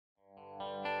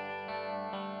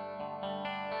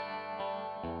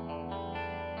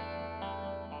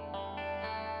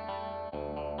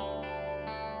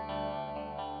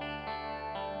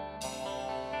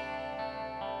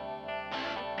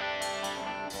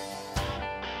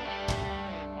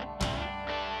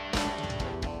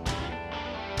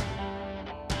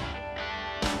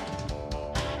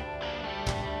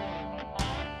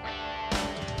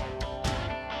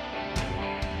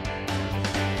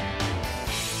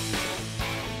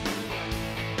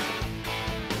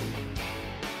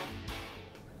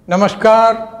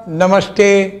Namaskar,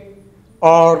 Namaste,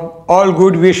 or all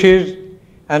good wishes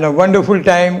and a wonderful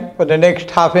time for the next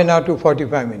half an hour to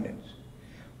 45 minutes.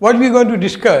 What we are going to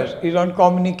discuss is on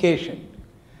communication.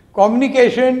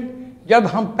 Communication, जब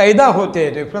हम पैदा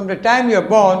होते थे, from the time you are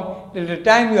born till the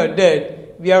time you are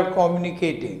dead, we are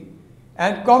communicating.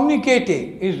 And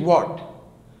communicating is what?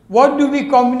 What do we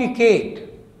communicate?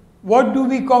 What do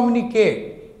we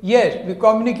communicate? Yes, we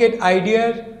communicate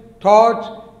ideas, thoughts,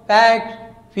 facts,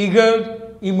 figures,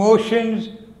 emotions,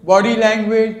 body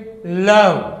language,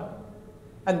 love.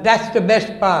 And that's the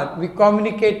best part. We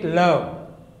communicate love.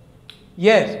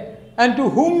 Yes. And to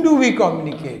whom do we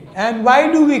communicate? And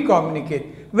why do we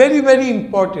communicate? Very, very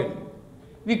important.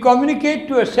 We communicate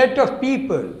to a set of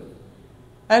people.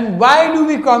 And why do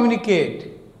we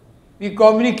communicate? We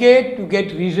communicate to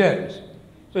get results.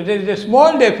 So there is a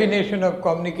small definition of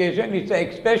communication. It's the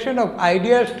expression of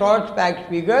ideas, thoughts, facts,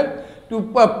 figures to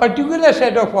a particular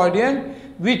set of audience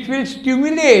which will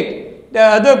stimulate the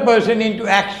other person into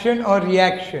action or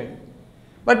reaction.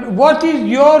 But what is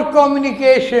your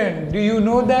communication? Do you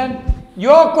know that?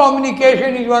 Your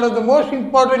communication is one of the most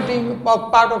important things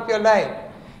of part of your life.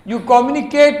 You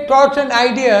communicate thoughts and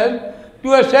ideas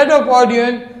to a set of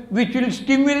audience which will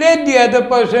stimulate the other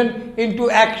person into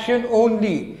action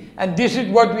only. And this is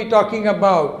what we're talking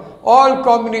about. All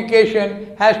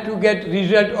communication has to get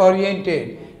result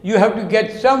oriented. You have to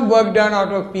get some work done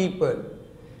out of people.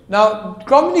 Now,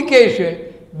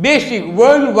 communication, basic,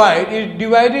 worldwide, is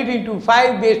divided into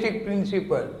 5 basic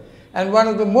principles. And one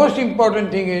of the most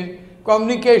important thing is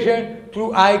communication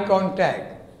through eye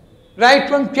contact. Right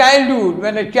from childhood,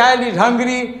 when a child is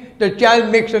hungry, the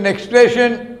child makes an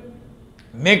expression,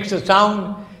 makes a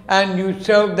sound, and you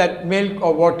serve that milk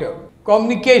or water.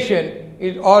 Communication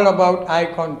is all about eye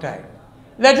contact.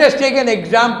 Let us take an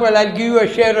example. I'll give you a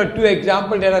share or 2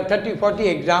 examples. There are 30, 40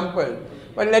 examples.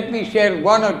 But let me share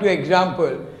 1 or 2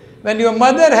 examples. When your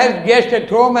mother has guests at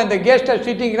home and the guests are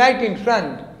sitting right in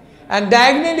front, and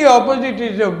diagonally opposite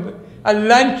is a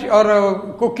lunch or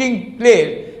a cooking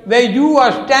place where you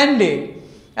are standing,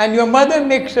 and your mother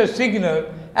makes a signal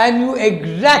and you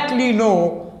exactly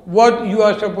know what you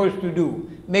are supposed to do.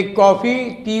 Make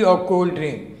coffee, tea or cold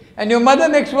drink. And your mother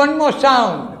makes one more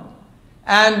sound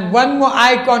and one more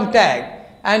eye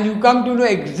contact, and you come to know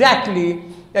exactly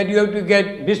that you have to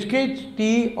get biscuits,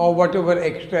 tea or whatever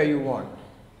extra you want.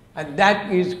 And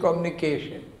that is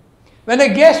communication. When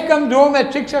a guest comes home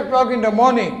at 6 o'clock in the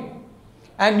morning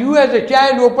and you as a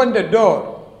child open the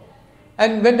door,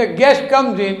 and when the guest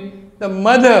comes in, the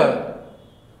mother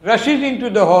rushes into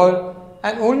the hall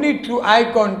and only through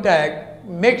eye contact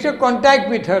makes a contact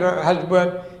with her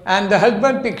husband, and the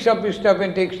husband picks up his stuff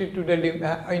and takes it to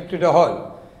into the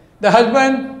hall. The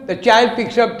husband, the child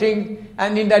picks up things,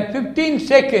 and in that 15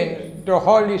 seconds, the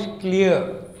hall is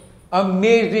clear.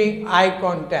 Amazing eye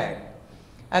contact.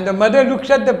 And the mother looks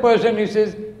at the person, he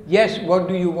says, yes, what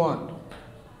do you want?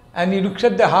 And he looks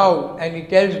at the house and he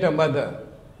tells the mother,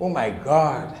 oh my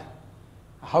God,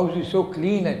 the house is so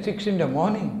clean at 6 in the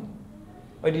morning.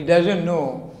 But he doesn't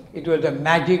know it was the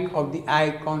magic of the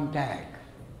eye contact.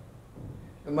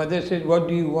 The mother says, what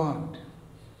do you want?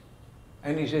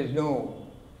 And he says, no.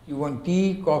 You want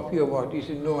tea, coffee or what? He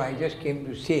says, no, I just came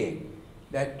to say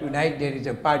that tonight there is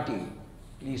a party.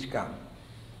 Please come.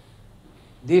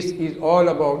 This is all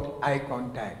about eye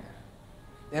contact.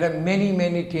 There are many,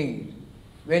 many things.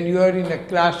 When you are in a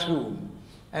classroom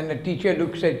and the teacher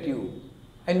looks at you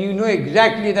and you know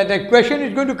exactly that a question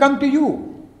is going to come to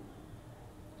you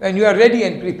and you are ready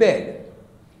and prepared.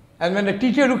 And when the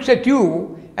teacher looks at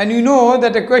you and you know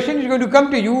that a question is going to come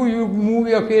to you, you move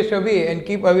your face away and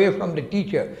keep away from the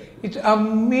teacher. It's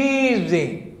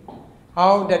amazing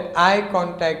how that eye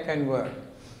contact can work.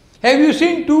 Have you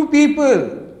seen 2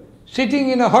 people sitting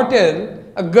in a hotel,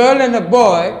 a girl and a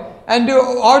boy, and they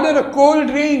order a cold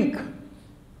drink?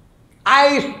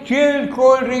 Ice chilled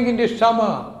cold drink in the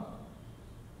summer.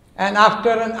 And after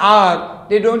an hour,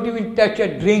 they don't even touch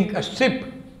a drink, a sip,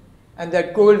 and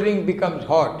that cold drink becomes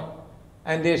hot.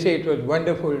 And they say it was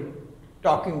wonderful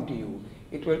talking to you.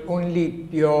 It was only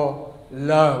pure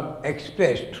love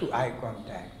expressed through eye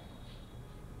contact.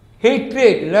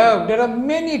 Hatred, love, there are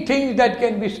many things that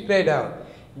can be spread out.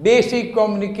 Basic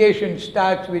communication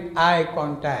starts with eye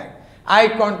contact. Eye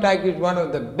contact is one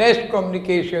of the best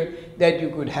communication that you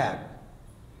could have.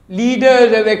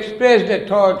 Leaders have expressed their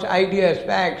thoughts, ideas,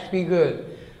 facts, figures.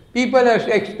 People have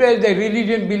expressed their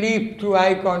religion belief through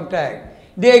eye contact.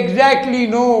 They exactly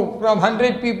know from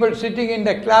 100 people sitting in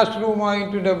the classroom or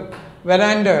into the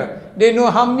veranda, they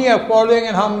know how many are following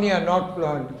and how many are not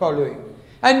following.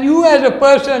 And you as a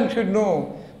person should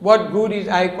know what good is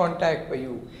eye contact for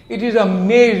you? It is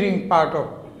amazing part of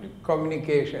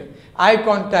communication. Eye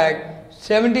contact,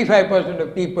 75%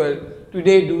 of people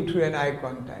today do through an eye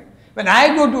contact. When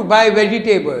I go to buy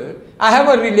vegetable, I have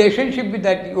a relationship with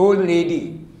that old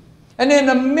lady. And an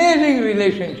amazing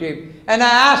relationship. And I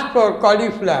ask for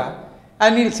cauliflower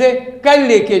and he'll say, Kal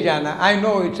leke jana. I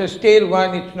know it's a stale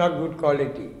one, it's not good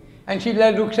quality. And she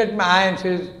looks at my eye and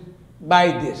says,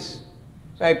 buy this.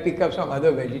 So I pick up some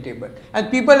other vegetable.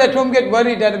 And people at home get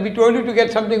worried that we told you to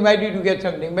get something, why did you get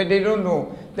something? But they don't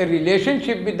know the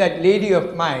relationship with that lady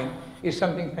of mine is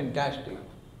something fantastic.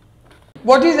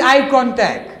 What is eye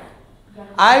contact?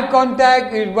 Eye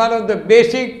contact is one of the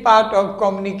basic part of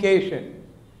communication.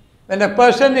 When a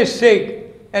person is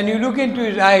sick and you look into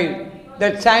his eyes,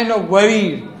 that sign of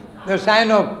worries, the sign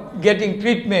of getting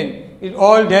treatment is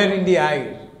all there in the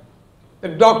eyes. The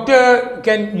doctor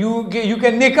you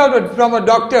can make out from a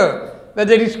doctor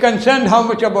whether he's concerned how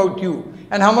much about you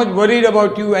and how much worried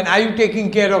about you and are you taking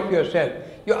care of yourself.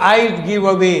 Your eyes give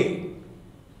away.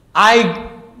 I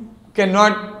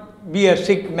cannot be a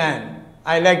sick man.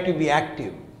 I like to be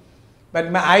active.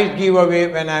 But my eyes give away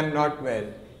when I'm not well.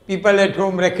 People at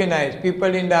home recognize,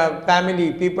 people in the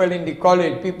family, people in the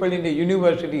college, people in the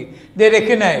university, they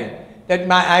recognize that from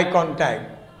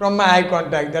my eye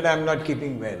contact that I'm not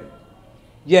keeping well.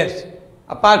 Yes,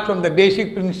 apart from the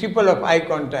basic principle of eye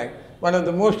contact, one of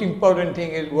the most important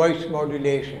thing is voice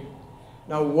modulation.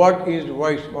 Now what is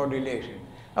voice modulation?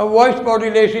 A voice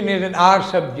modulation is an hour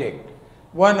subject,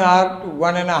 1 hour to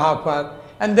 1.5 hours,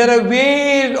 and there are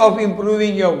ways of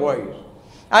improving your voice.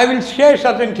 I will share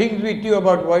certain things with you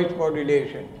about voice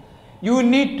modulation. You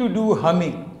need to do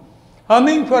humming.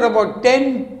 Humming for about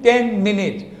 10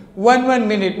 minutes, 1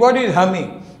 minute. What is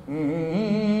humming?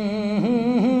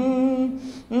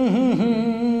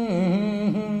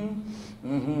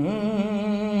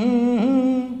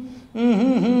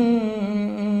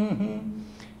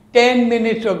 10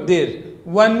 minutes of this,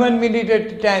 1 minute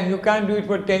at a time. You can't do it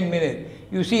for 10 minutes.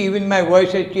 You see, even my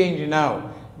voice has changed now.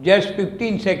 Just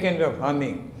 15 seconds of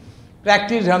humming.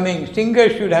 Practice humming.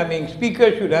 Singers should humming.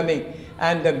 Speakers should humming.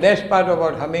 And the best part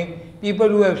about humming, people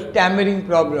who have stammering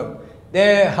problem,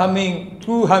 their humming,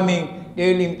 through humming,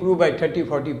 they will improve by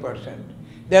 30-40%.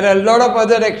 There are a lot of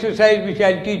other exercises which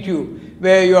I'll teach you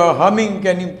where your humming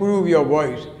can improve your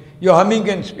voice. Your humming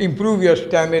can improve your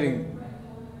stammering.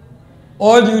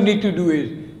 All you need to do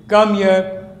is come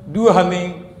here, do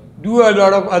humming, do a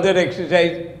lot of other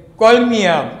exercise, call me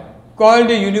up, call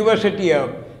the university up,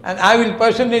 and I will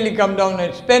personally come down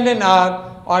and spend an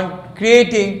hour on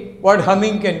creating what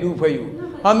humming can do for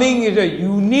you. Humming is a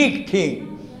unique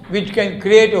thing which can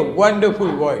create a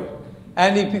wonderful voice.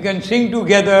 And if you can sing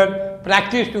together,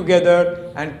 practice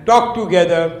together and talk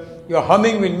together, your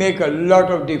humming will make a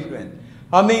lot of difference.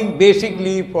 Humming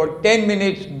basically for 10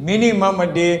 minutes minimum a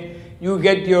day, you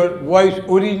get your voice,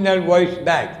 original voice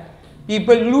back.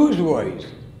 People lose voice.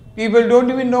 People don't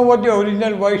even know what their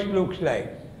original voice looks like.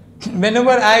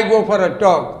 Whenever I go for a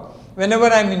talk, whenever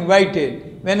I'm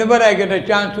invited, whenever I get a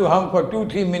chance to hum for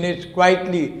 2-3 minutes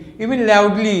quietly, even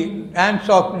loudly and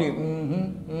softly,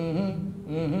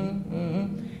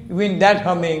 even that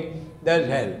humming does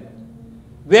help.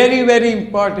 Very, very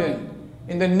important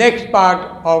in the next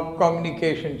part of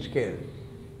communication skill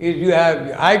is you have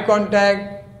your eye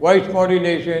contact, voice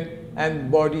modulation and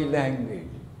body language.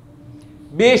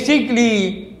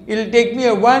 Basically, it will take me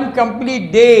one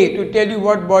complete day to tell you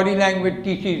what body language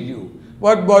teaches you,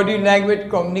 what body language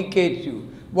communicates you,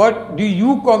 what do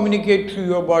you communicate through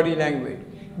your body language.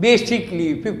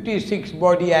 Basically, 56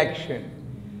 body action.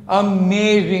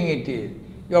 Amazing it is.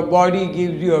 Your body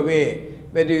gives you away,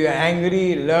 whether you are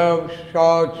angry, love,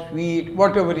 short, sweet,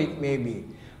 whatever it may be.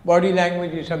 Body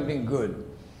language is something good.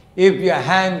 If your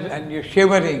hands and you're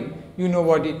shivering, you know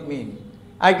what it means.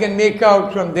 I can make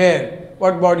out from there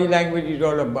what body language is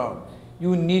all about.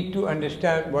 You need to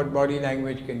understand what body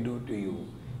language can do to you.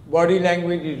 Body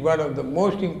language is one of the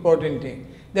most important things.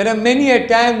 There are many a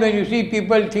times when you see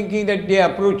people thinking that they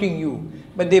are approaching you,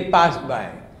 but they pass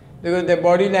by because their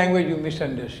body language you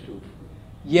misunderstood.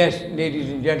 Yes, ladies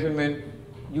and gentlemen,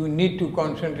 you need to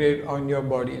concentrate on your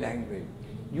body language.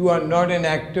 You are not an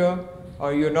actor,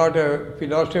 or you're not a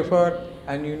philosopher,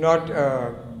 and you're not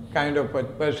a kind of a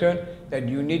person that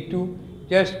you need to.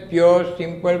 Just pure,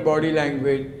 simple body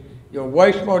language, your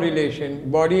voice modulation,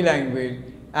 body language,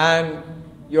 and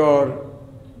your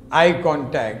eye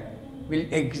contact will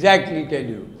exactly tell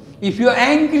you. If you're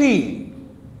angry,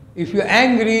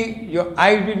 your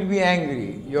eyes will be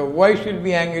angry, your voice will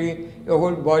be angry, your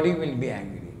whole body will be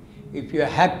angry. If you're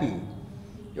happy,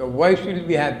 your voice will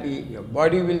be happy, your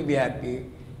body will be happy,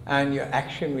 and your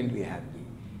action will be happy.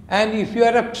 And if you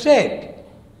are upset,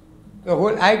 the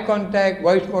whole eye contact,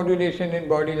 voice modulation and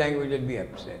body language will be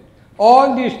upset.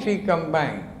 All these three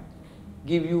combined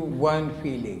give you one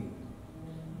feeling.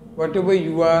 Whatever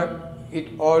you are, it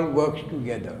all works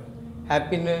together.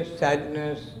 Happiness,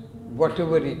 sadness,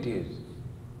 whatever it is.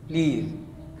 Please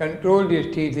control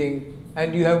these three things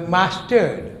and you have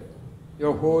mastered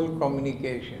your whole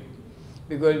communication.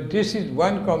 Because this is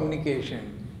one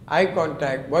communication, eye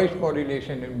contact, voice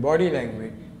modulation and body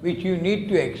language, which you need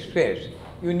to express,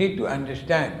 you need to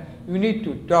understand, you need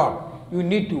to talk, you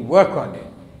need to work on it.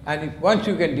 And if once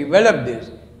you can develop this,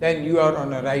 then you are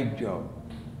on a right job.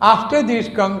 After this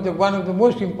comes one of the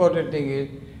most important thing is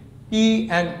P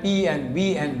and P and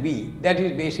B and B. That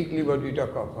is basically what we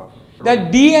talk about.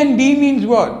 That D and D means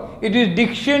what? It is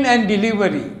diction and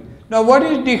delivery. Now what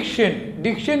is diction?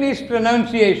 Diction is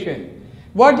pronunciation.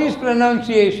 What is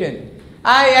pronunciation?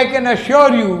 I can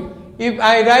assure you, if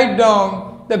I write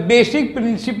down the basic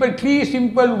principle, 3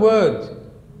 simple words,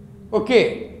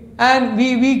 okay, and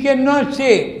we cannot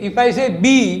say, if I say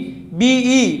B,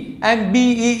 B-E and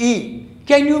B-E-E,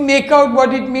 can you make out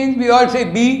what it means? We all say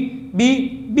B,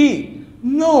 B, B.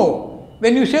 No.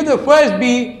 When you say the first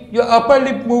B, your upper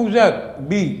lip moves up,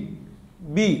 B,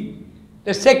 B.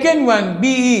 The second one,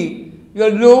 B-E,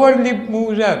 your lower lip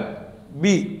moves up,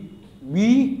 B,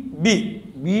 B, B,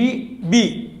 B,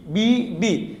 B, B,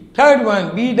 B. Third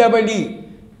one, B-double-E,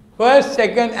 first,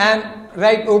 second and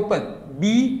right open,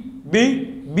 B, B,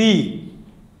 B.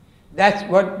 That's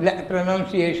what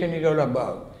pronunciation is all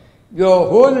about. Your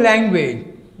whole language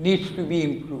needs to be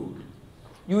improved.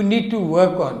 You need to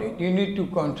work on it. You need to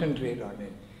concentrate on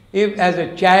it. If as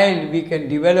a child we can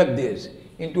develop this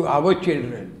into our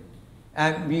children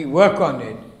and we work on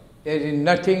it, there is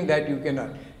nothing that you cannot.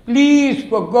 Please,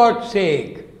 for God's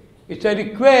sake, it's a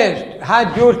request.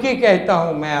 हाथ जोड़ के कहता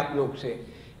हूँ मैं आप लोग से.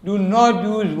 Do not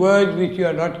use words which you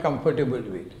are not comfortable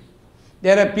with.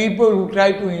 There are people who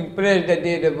try to impress that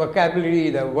they have the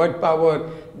vocabulary, the word power,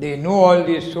 they know all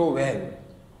this so well.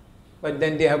 But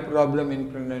then they have problem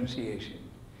in pronunciation.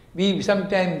 We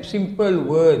sometimes simple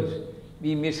words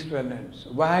we mispronounce.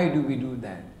 Why do we do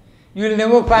that? You will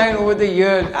never find over the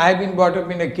years, I have been brought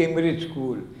up in a Cambridge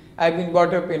school. I have been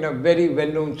brought up in a very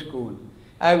well-known school.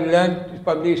 I have learned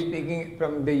public speaking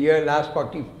from the year last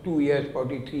 42 years,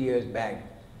 43 years back.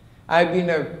 I have been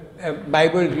a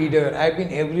Bible reader, I have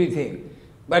been everything.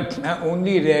 But I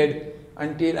only read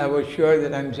until I was sure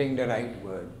that I am saying the right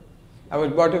word. I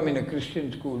was brought up in a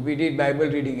Christian school. We did Bible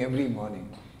reading every morning.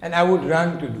 And I would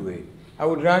run to do it. I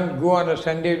would go on a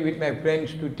Sunday with my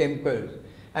friends to temples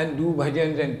and do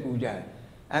bhajans and puja.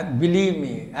 And believe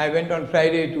me, I went on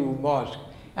Friday to mosque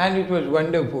and it was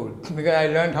wonderful because I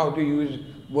learned how to use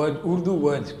words, Urdu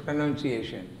words,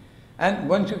 pronunciation. And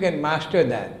once you can master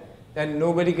that, then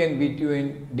nobody can beat you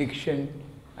in diction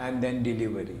and then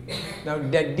delivery. Now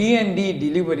that D and D,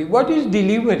 delivery, what is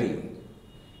delivery?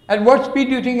 At what speed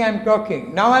do you think I am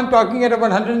talking? Now I am talking at about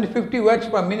 150 words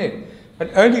per minute. But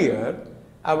earlier,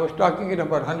 I was talking at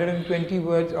about 120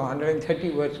 words or 130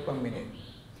 words per minute.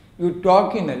 You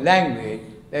talk in a language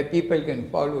that people can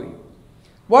follow you.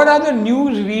 What are the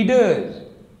news readers?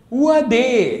 Who are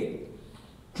they?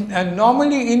 And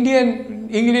normally Indian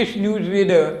English news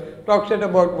reader talks at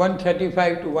about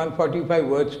 135 to 145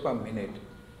 words per minute.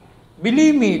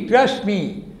 Believe me, trust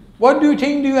me. What do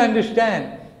you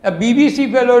understand? A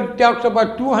BBC fellow talks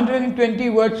about 220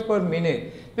 words per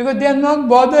minute. Because they are not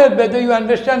bothered whether you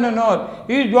understand or not.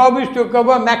 His job is to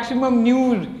cover maximum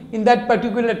news in that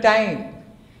particular time.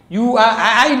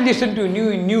 I listen to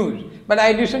news, but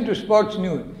I listen to sports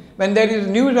news. When there is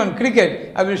news on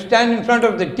cricket, I will stand in front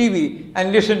of the TV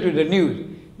and listen to the news.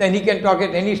 Then he can talk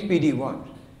at any speed he wants.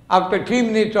 After 3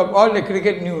 minutes of all the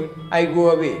cricket news, I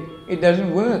go away. It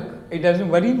doesn't work. It doesn't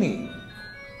worry me.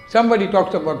 Somebody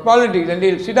talks about politics and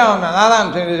they'll sit down and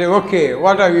alarms and they say, okay,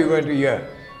 what are we going to hear?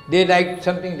 They like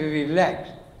something to relax.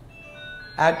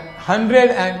 At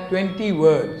 120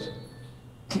 words,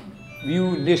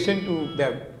 you listen to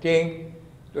the thing,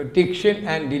 the diction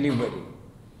and delivery.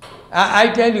 I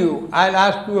tell you, I'll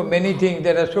ask you many things.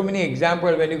 There are so many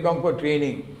examples when you come for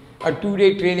training. A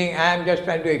 2-day training, I am just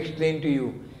trying to explain to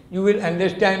you. You will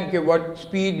understand okay, what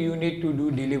speed you need to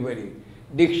do delivery.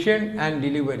 Diction and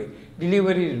delivery.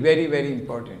 Delivery is very, very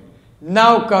important.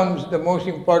 Now comes the most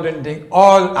important thing.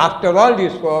 After all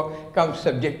this comes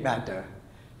subject matter.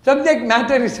 Subject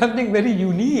matter is something very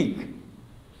unique.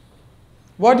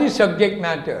 What is subject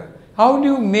matter? How do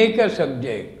you make a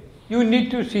subject? You need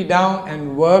to sit down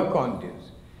and work on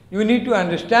this. You need to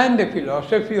understand the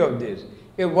philosophy of this.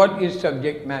 Okay, what is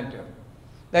subject matter?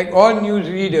 Like all news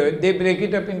readers, they break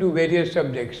it up into various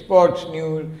subjects: sports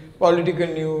news, political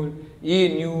news,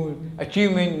 e-news,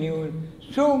 achievement news,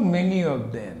 so many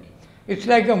of them. It's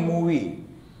like a movie.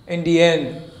 In the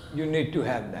end, you need to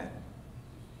have that.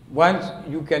 Once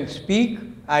you can speak,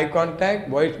 eye contact,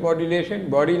 voice modulation,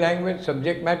 body language,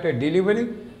 subject matter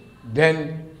delivery,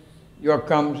 then here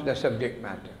comes the subject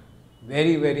matter.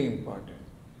 Very, very important.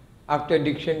 After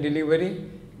diction delivery,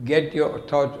 get your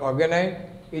thoughts organized.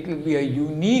 It will be a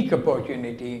unique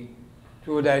opportunity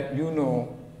so that you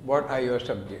know what are your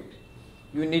subjects.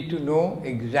 You need to know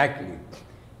exactly.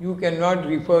 You cannot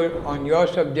refer on your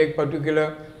subject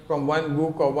particular from one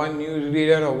book or one news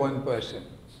reader or one person.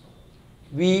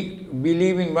 We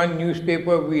believe in one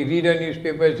newspaper, we read a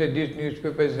newspaper, say this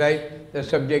newspaper is right, the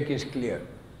subject is clear.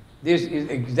 This is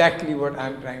exactly what I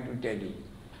am trying to tell you.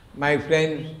 My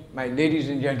friends, my ladies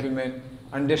and gentlemen,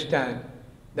 understand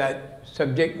that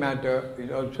subject matter is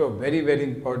also very, very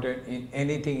important in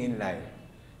anything in life.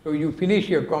 So you finish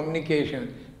your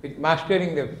communication with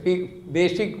mastering the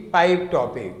basic 5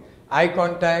 topics: eye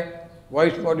contact,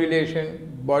 voice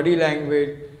modulation, body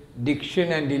language,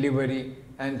 diction and delivery,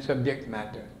 and subject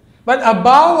matter. But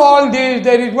above all this,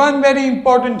 there is one very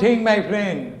important thing, my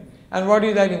friend. And what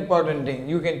is that important thing?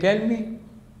 You can tell me?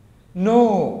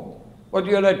 No. What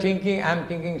you are thinking, I am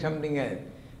thinking something else.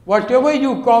 Whatever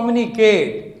you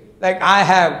communicate, like I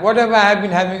have, whatever I have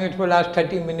been having it for the last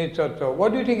 30 minutes or so,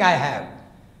 what do you think I have?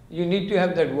 You need to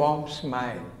have that warm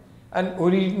smile, an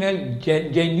original,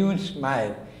 genuine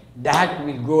smile. That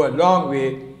will go a long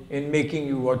way in making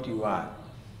you what you are.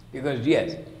 Because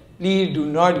yes, please do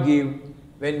not give,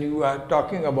 when you are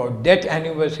talking about death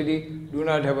anniversary, do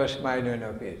not have a smile on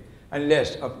your face.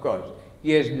 Unless, of course,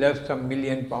 he has left some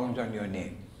 £1,000,000 on your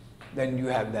name. Then you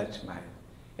have that smile.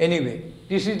 Anyway,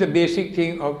 this is the basic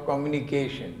thing of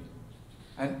communication.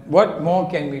 And what more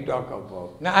can we talk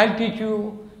about? Now I'll teach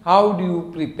you how do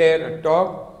you prepare a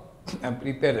talk, and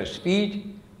prepare a speech,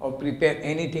 or prepare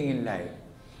anything in life.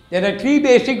 There are 3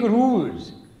 basic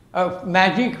rules, a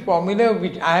magic formula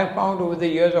which I have found over the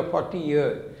years of 40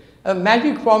 years. A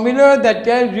magic formula that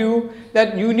tells you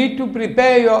that you need to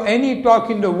prepare your any talk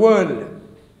in the world.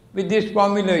 With this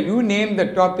formula, you name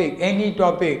the topic, any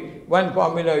topic, one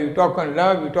formula. You talk on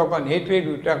love, you talk on hatred,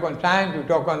 you talk on science, you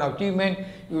talk on achievement,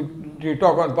 you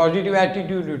talk on positive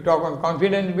attitude, you talk on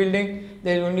confidence building.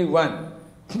 There is only one.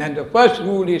 And the first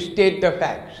rule is state the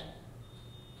facts.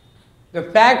 The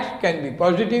facts can be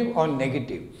positive or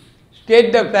negative.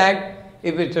 State the fact.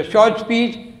 If it's a short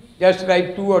speech, just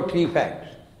write 2 or 3 facts.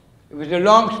 If it's a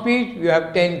long speech, you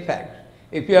have 10 facts.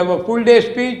 If you have a full day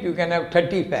speech, you can have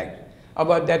 30 facts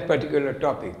about that particular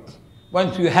topic.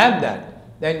 Once you have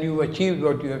that, then you've achieved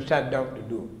what you have sat down to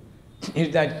do. Is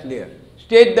that clear?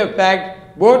 State the facts,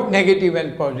 both negative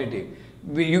and positive.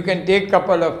 You can take a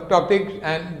couple of topics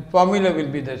and formula will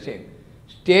be the same.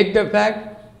 State the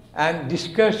fact and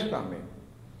discuss from it.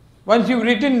 Once you've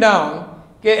written down,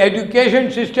 okay, education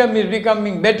system is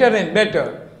becoming better and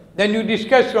better, then you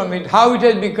discuss from it how it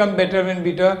has become better and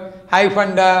better. High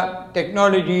funda,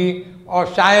 technology or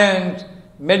science,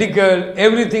 medical,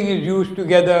 everything is used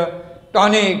together,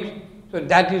 tonics. So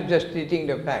that is just stating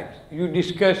the facts. You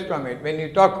discuss from it. When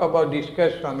you talk about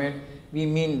discuss from it, we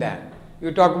mean that.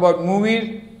 You talk about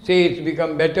movies, say it's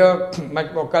become better,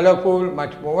 much more colorful,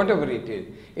 much more whatever it is.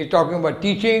 It's talking about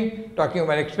teaching, talking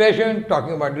about expression,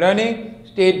 talking about learning,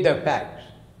 state the facts.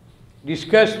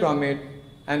 Discuss from it.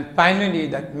 And finally,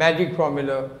 that magic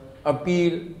formula,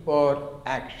 appeal for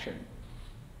action.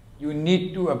 You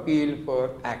need to appeal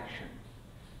for action.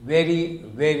 Very,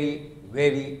 very,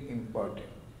 very important.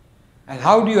 And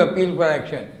how do you appeal for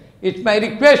action? It's my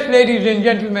request, ladies and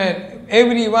gentlemen,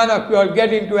 every one of you all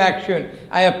get into action.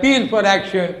 I appeal for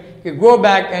action. You go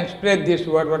back and spread this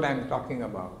word, what I'm talking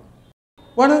about.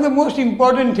 One of the most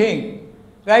important things,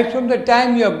 right from the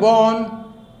time you are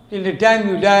born till the time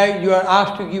you die, you are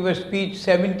asked to give a speech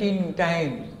 17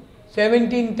 times.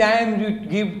 17 times you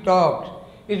give talks.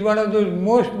 It's one of those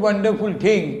most wonderful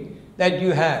things that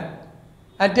you have.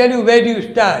 I tell you, where do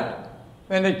you start?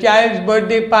 When a child's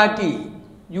birthday party,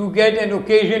 you get an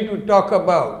occasion to talk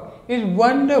about. It's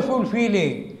wonderful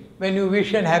feeling when you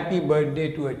wish a happy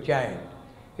birthday to a child.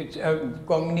 It's a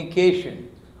communication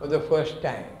for the first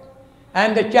time.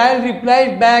 And the child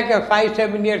replies back, a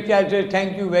 5-7-year child says,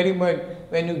 thank you very much,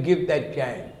 when you give that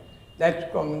child.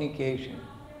 That's communication.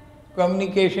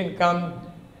 Communication comes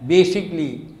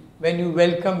basically when you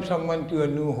welcome someone to your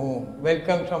new home,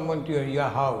 welcome someone to your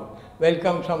house,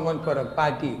 welcome someone for a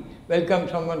party, welcome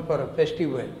someone for a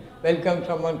festival, welcome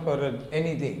someone for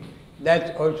anything.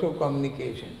 That's also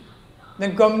communication.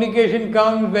 Then communication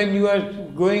comes when you are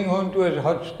going home to a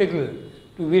hospital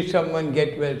to wish someone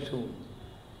get well soon.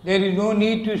 There is no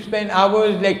need to spend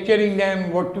hours lecturing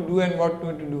them what to do and what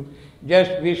not to do.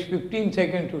 Just wish 15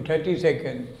 seconds to 30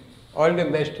 seconds, all the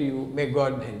best to you, may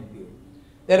God help you.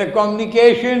 There are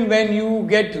communications when you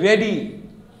get ready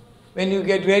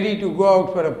to go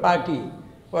out for a party,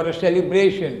 for a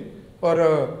celebration, for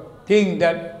a thing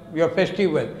that your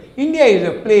festival. India is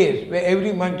a place where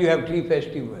every month you have 3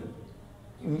 festivals.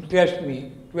 Trust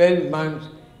me, 12 months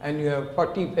and you have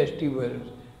 40 festivals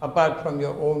apart from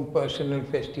your own personal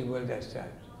festivals as such.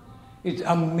 It's an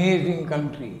amazing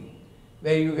country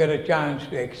where you get a chance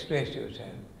to express yourself.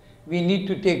 We need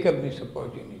to take up this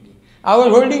opportunity. I was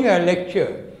holding a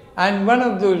lecture and one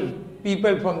of those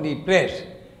people from the press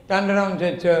turned around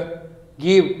and said, "Sir,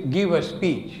 give a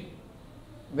speech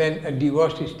when a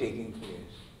divorce is taking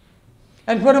place."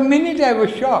 And for a minute I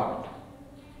was shocked.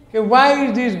 Okay, why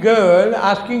is this girl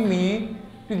asking me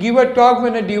to give a talk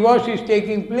when a divorce is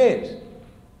taking place?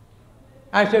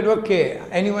 I said, okay,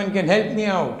 anyone can help me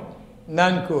out?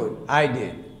 None could. I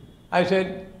did. I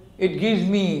said, it gives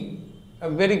me a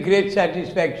very great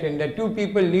satisfaction that 2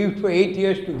 people lived for 8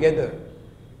 years together.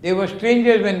 They were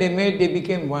strangers when they met, they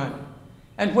became one.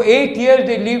 And for 8 years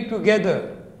they lived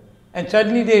together. And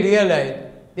suddenly they realized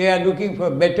they are looking for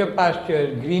better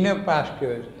pastures, greener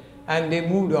pastures, and they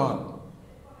moved on.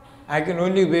 I can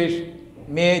only wish,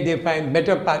 may they find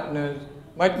better partners,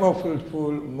 much more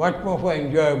fruitful, much more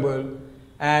enjoyable,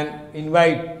 and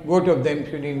both of them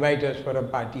should invite us for a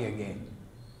party again,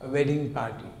 a wedding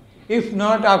party. If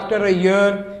not, after a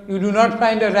year, you do not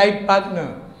find a right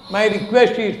partner, my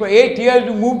request is for 8 years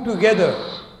to move together,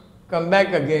 come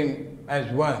back again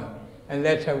as one, and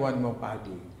let's have one more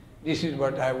party. This is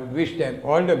what I would wish them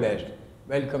all the best.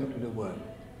 Welcome to the world.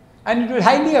 And it was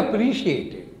highly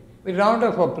appreciated with round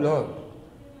of applause.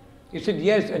 He said,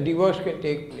 yes, a divorce can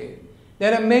take place.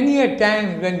 There are many a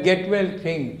times when get well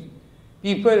things,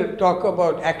 people talk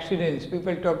about accidents,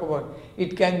 people talk about,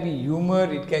 it can be humor,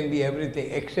 it can be everything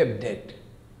except death.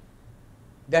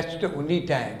 That's the only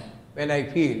time when I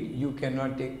feel you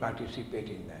cannot participate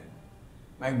in that.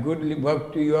 My good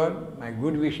work to you all, my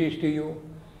good wishes to you.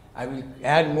 I will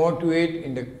add more to it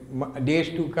in the days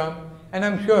to come, and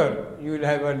I'm sure you will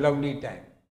have a lovely time.